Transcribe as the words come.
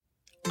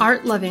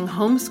Art-loving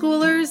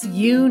homeschoolers,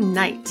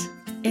 unite!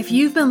 If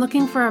you've been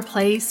looking for a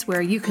place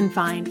where you can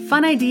find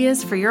fun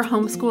ideas for your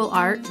homeschool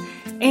art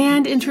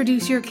and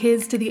introduce your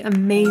kids to the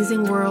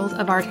amazing world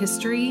of art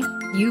history,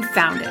 you've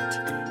found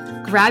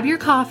it. Grab your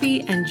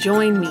coffee and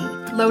join me,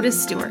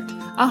 Lotus Stewart,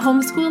 a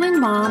homeschooling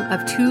mom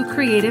of 2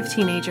 creative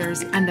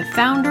teenagers and the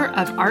founder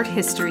of Art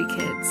History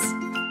Kids.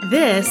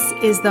 This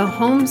is the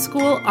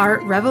Homeschool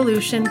Art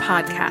Revolution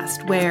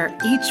podcast, where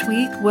each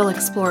week we'll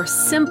explore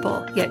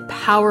simple yet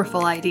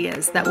powerful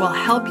ideas that will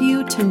help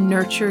you to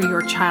nurture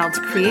your child's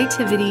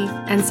creativity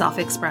and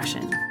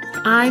self-expression.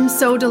 I'm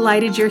so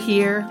delighted you're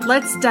here.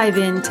 Let's dive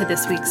into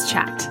this week's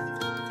chat.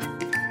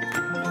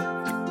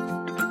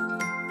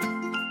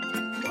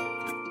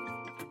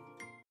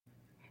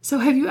 So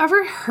have you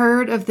ever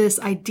heard of this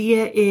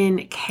idea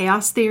in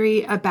chaos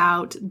theory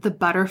about the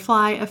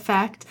butterfly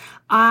effect?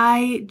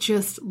 I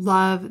just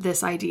love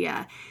this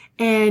idea.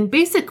 And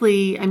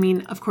basically,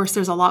 of course,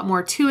 there's a lot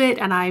more to it,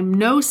 and I'm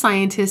no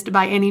scientist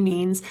by any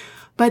means,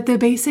 but the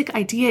basic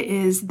idea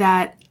is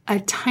that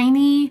a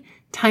tiny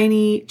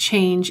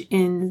change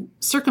in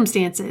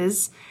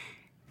circumstances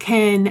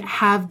can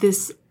have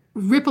this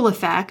ripple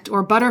effect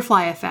or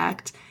butterfly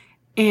effect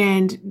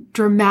and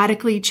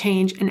dramatically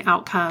change an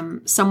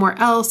outcome somewhere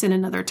else in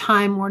another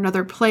time or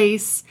another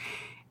place.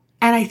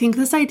 And I think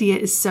this idea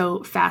is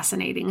so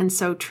fascinating and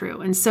so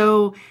true and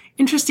so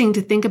interesting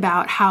to think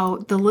about how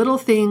the little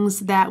things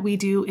that we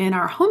do in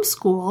our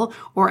homeschool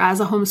or as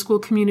a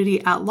homeschool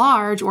community at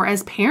large or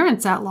as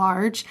parents at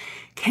large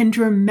can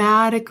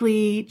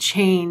dramatically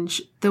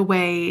change the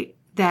way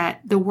that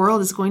the world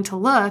is going to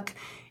look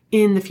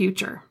in the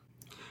future.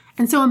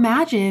 And so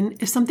imagine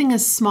if something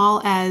as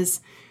small as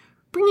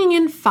bringing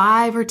in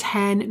 5 or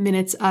 10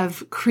 minutes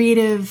of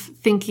creative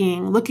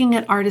thinking, looking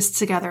at artists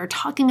together,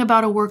 talking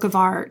about a work of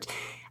art,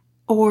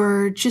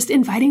 or just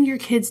inviting your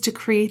kids to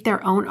create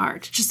their own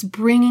art, just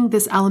bringing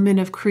this element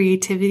of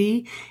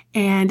creativity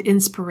and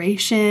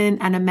inspiration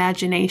and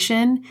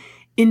imagination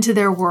into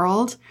their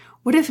world.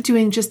 What if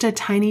doing just a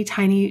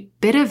tiny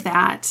bit of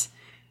that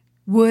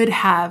would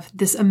have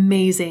this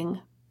amazing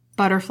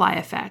butterfly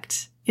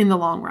effect in the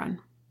long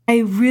run? I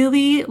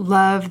really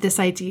love this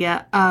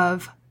idea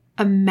of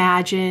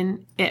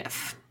imagine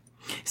if.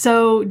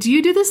 So do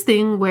you do this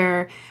thing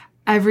where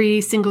every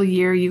single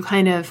year you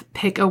kind of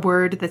pick a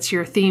word that's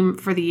your theme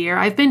for the year?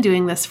 I've been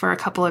doing this for a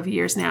couple of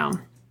years now.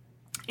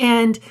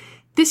 And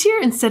this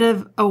year, instead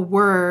of a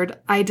word,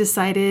 I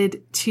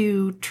decided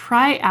to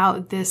try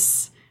out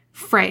this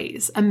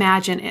phrase,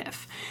 imagine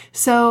if.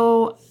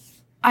 So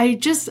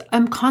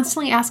I'm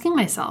constantly asking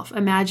myself,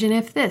 imagine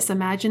if this,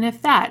 imagine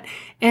if that.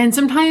 And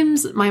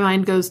sometimes my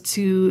mind goes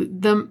to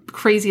the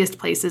craziest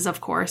places,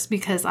 of course,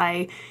 because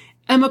I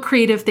am a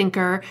creative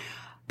thinker.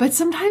 But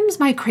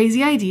sometimes my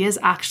crazy ideas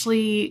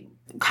actually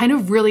kind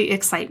of really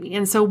excite me.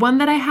 And so one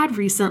that I had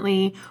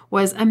recently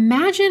was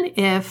imagine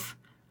if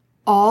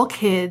all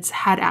kids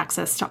had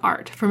access to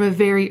art from a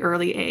very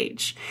early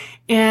age.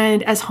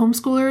 And as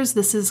homeschoolers,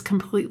 this is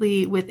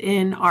completely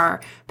within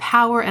our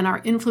power and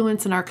our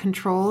influence and our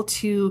control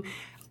to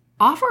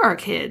offer our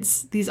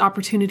kids these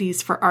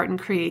opportunities for art and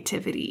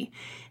creativity.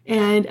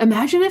 And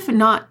imagine if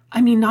not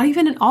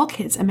even in all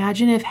kids,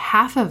 imagine if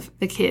half of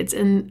the kids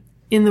in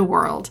the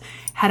world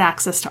had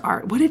access to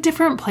art. What a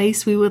different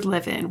place we would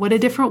live in. What a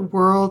different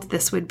world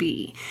this would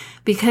be.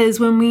 Because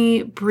when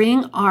we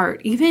bring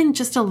art, even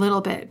just a little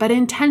bit, but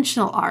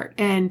intentional art,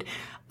 and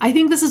I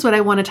think this is what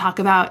I want to talk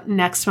about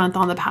next month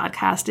on the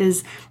podcast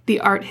is the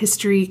Art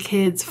History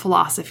Kids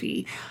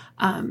philosophy,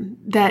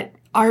 that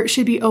art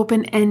should be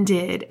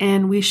open-ended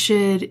and we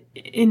should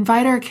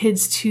invite our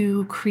kids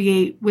to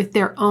create with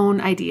their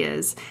own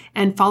ideas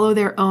and follow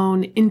their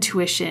own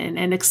intuition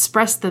and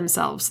express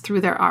themselves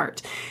through their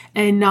art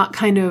and not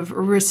kind of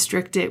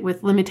restrict it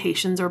with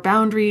limitations or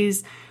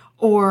boundaries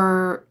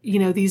or,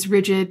 these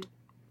rigid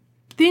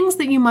things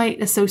that you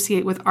might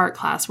associate with art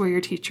class where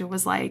your teacher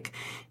was like,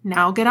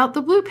 now get out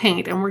the blue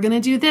paint and we're going to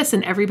do this.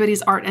 And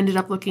everybody's art ended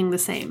up looking the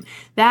same.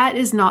 That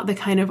is not the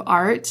kind of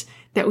art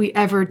that we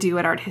ever do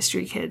at Art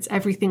History Kids.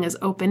 Everything is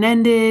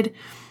open-ended.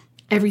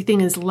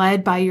 Everything is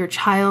led by your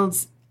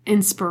child's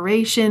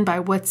inspiration, by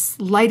what's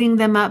lighting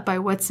them up, by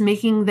what's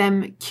making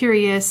them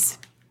curious.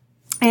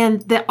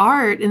 And the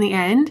art, in the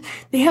end,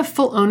 they have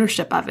full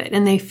ownership of it.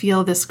 And they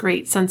feel this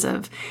great sense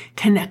of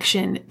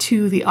connection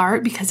to the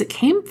art because it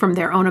came from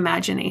their own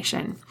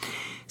imagination.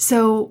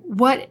 So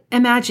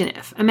imagine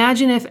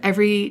if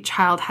every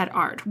child had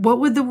art. What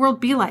would the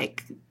world be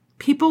like?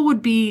 People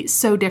would be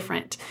so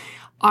different.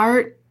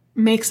 Art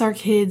makes our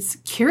kids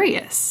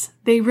curious.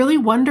 They really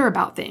wonder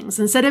about things.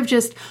 Instead of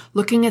just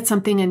looking at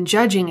something and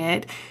judging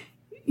it,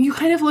 you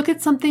kind of look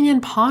at something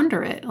and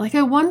ponder it. Like,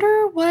 I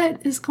wonder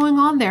what is going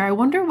on there. I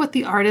wonder what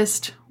the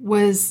artist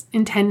was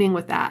intending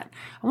with that.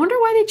 I wonder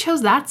why they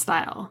chose that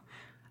style.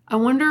 I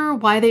wonder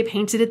why they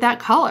painted it that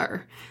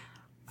color.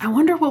 I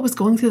wonder what was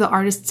going through the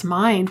artist's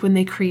mind when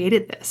they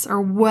created this, or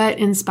what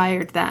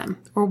inspired them,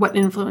 or what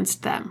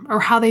influenced them,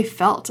 or how they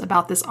felt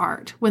about this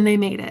art when they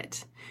made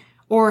it,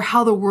 or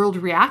how the world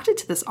reacted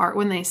to this art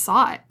when they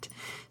saw it.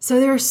 So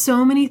there are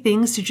so many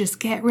things to just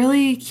get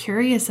really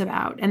curious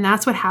about. And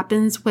that's what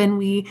happens when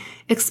we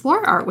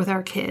explore art with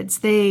our kids.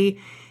 They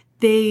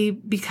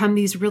become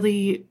these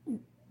really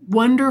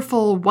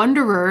wonderful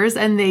wanderers,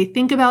 and they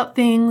think about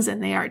things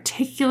and they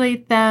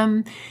articulate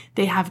them.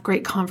 They have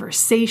great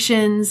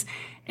conversations,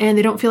 and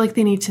they don't feel like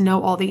they need to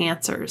know all the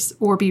answers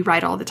or be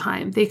right all the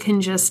time. They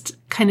can just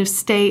kind of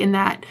stay in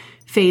that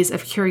phase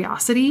of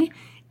curiosity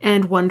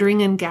and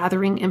wondering and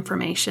gathering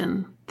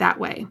information that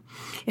way.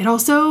 It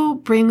also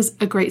brings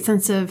a great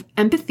sense of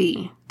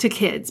empathy to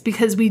kids,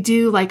 because we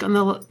do, like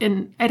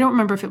and I don't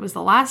remember if it was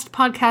the last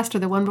podcast or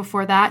the one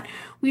before that,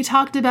 we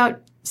talked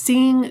about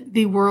seeing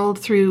the world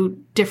through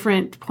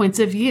different points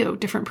of view,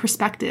 different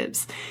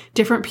perspectives,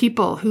 different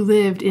people who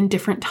lived in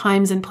different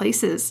times and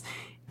places,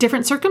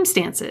 different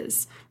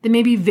circumstances that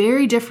may be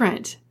very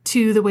different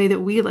to the way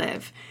that we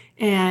live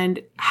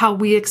and how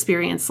we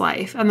experience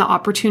life and the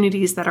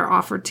opportunities that are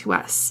offered to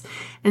us.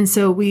 And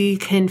so we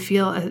can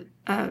feel a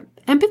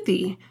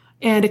empathy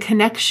and a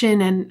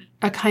connection and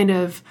a kind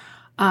of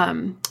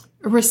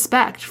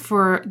respect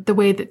for the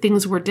way that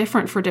things were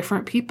different for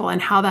different people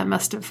and how that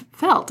must have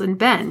felt and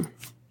been.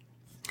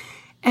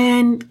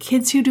 And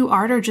kids who do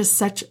art are just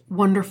such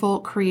wonderful,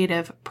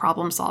 creative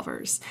problem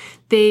solvers.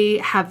 They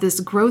have this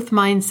growth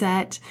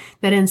mindset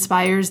that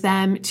inspires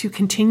them to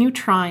continue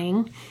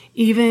trying,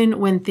 even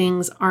when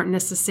things aren't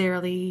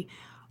necessarily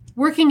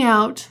working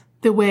out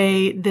the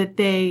way that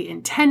they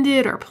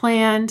intended or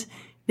planned.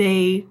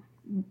 They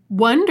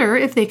wonder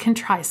if they can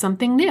try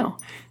something new.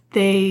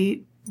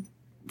 They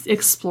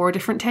explore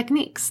different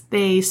techniques.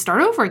 They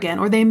start over again,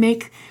 or they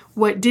make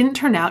what didn't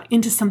turn out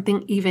into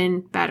something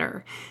even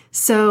better.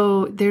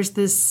 So there's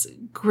this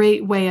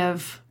great way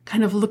of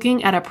kind of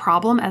looking at a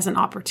problem as an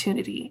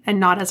opportunity and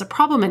not as a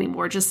problem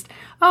anymore. Just,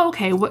 oh,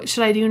 okay, what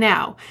should I do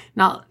now?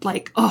 Not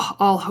like, oh,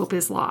 all hope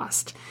is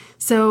lost.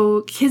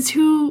 So kids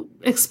who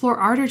explore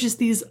art are just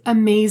these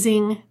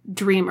amazing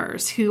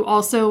dreamers who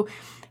also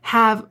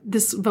have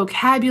this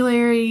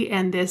vocabulary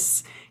and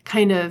this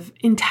kind of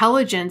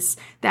intelligence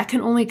that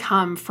can only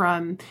come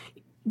from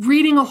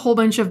reading a whole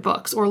bunch of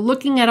books or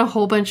looking at a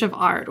whole bunch of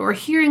art or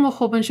hearing a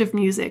whole bunch of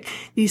music.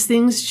 These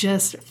things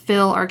just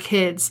fill our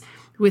kids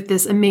with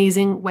this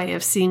amazing way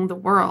of seeing the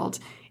world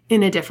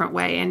in a different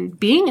way and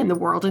being in the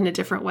world in a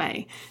different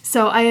way.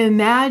 So I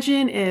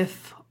imagine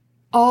if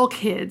all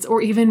kids,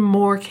 or even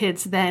more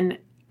kids than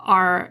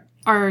are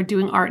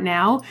doing art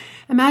now,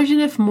 imagine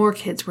if more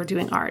kids were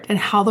doing art and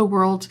how the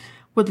world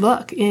would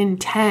look in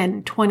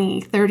 10,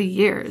 20, 30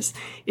 years.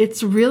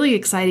 It's really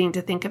exciting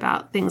to think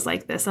about things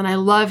like this. And I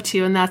love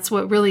to, and that's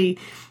what really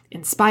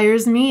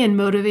inspires me and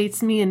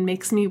motivates me and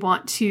makes me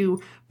want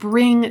to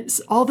bring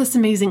all this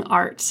amazing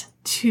art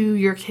to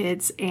your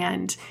kids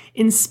and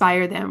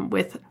inspire them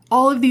with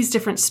all of these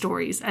different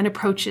stories and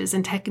approaches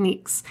and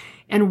techniques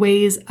and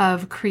ways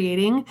of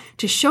creating,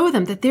 to show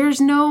them that there's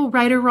no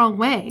right or wrong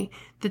way,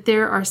 that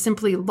there are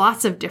simply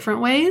lots of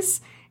different ways,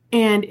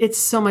 and it's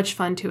so much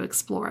fun to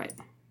explore it.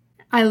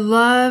 I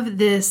love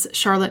this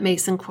Charlotte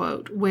Mason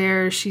quote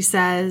where she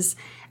says,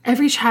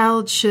 "Every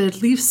child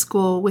should leave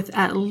school with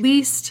at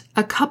least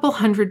a couple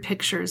hundred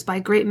pictures by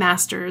great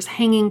masters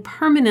hanging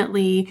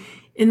permanently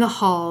in the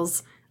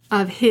halls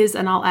of his,"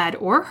 and I'll add,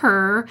 or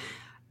her,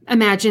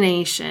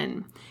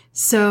 imagination.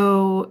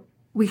 So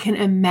we can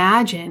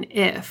imagine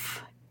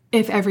if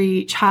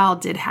every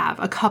child did have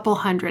a couple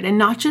hundred, and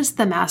not just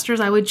the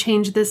masters. I would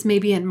change this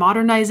maybe and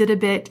modernize it a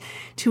bit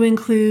to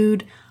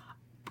include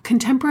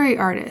contemporary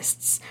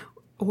artists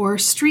or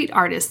street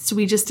artists.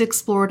 We just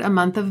explored a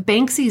month of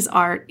Banksy's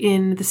art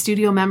in the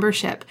studio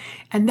membership,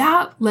 and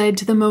that led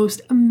to the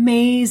most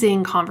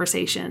amazing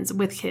conversations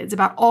with kids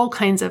about all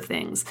kinds of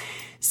things.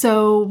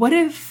 So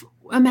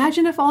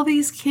imagine if all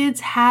these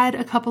kids had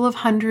a couple of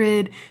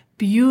hundred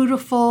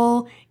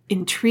beautiful,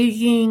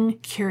 intriguing,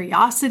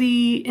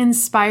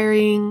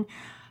 curiosity-inspiring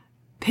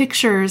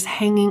pictures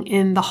hanging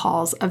in the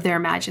halls of their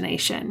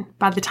imagination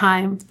by the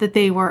time that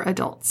they were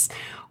adults.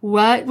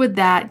 What would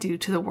that do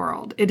to the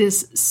world? It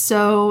is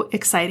so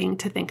exciting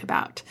to think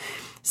about.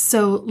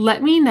 So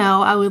let me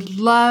know. I would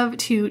love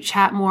to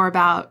chat more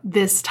about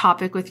this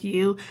topic with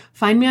you.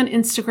 Find me on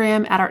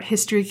Instagram at Art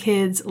History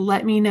Kids.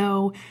 Let me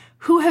know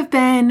who have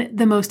been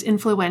the most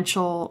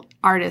influential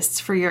artists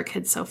for your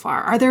kids so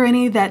far. Are there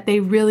any that they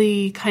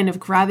really kind of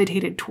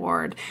gravitated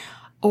toward,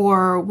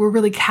 or were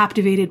really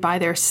captivated by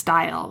their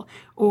style,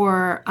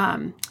 or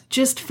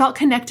just felt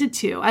connected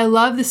to? I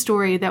love the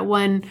story that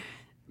one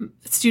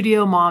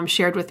studio mom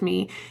shared with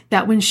me,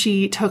 that when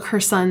she took her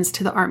sons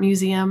to the art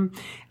museum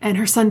and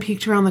her son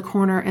peeked around the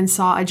corner and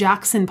saw a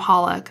Jackson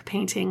Pollock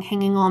painting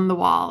hanging on the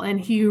wall, and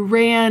he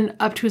ran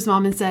up to his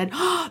mom and said,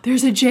 "Oh,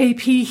 there's a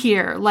JP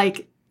here."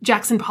 Like,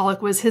 Jackson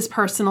Pollock was his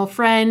personal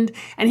friend,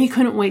 and he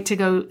couldn't wait to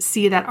go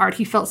see that art.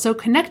 He felt so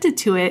connected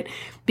to it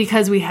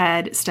because we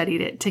had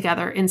studied it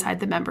together inside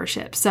the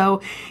membership.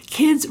 So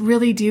kids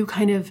really do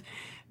kind of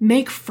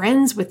make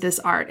friends with this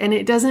art, and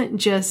it doesn't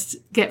just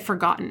get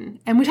forgotten.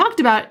 And we talked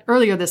about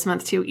earlier this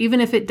month too,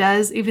 even if it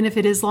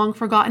is long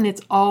forgotten,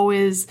 it's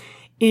always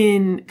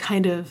in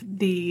kind of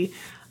the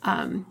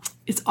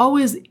It's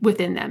always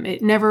within them.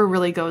 It never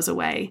really goes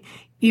away,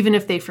 even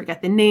if they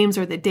forget the names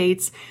or the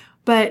dates.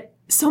 But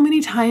so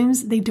many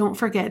times they don't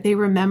forget, they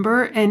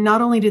remember. And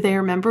not only do they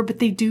remember, but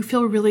they do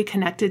feel really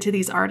connected to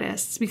these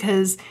artists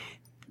because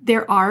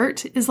their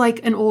art is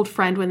like an old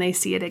friend when they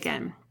see it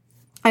again.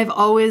 I've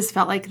always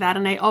felt like that.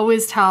 And I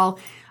always tell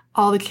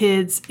all the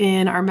kids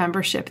in our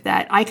membership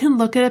that I can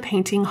look at a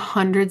painting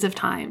hundreds of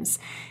times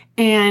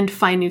and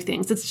find new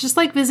things. It's just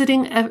like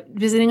visiting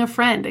a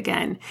friend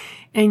again,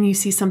 and you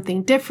see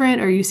something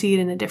different or you see it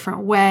in a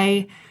different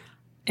way.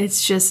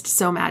 It's just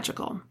so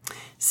magical.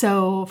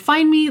 So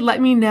find me, let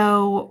me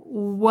know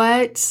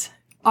what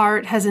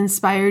art has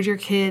inspired your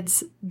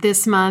kids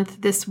this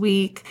month, this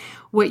week,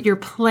 what you're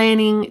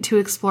planning to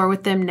explore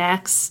with them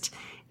next.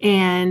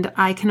 And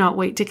I cannot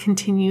wait to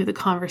continue the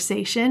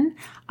conversation.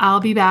 I'll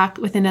be back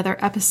with another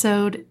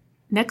episode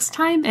next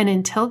time. And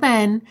until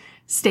then,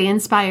 stay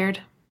inspired.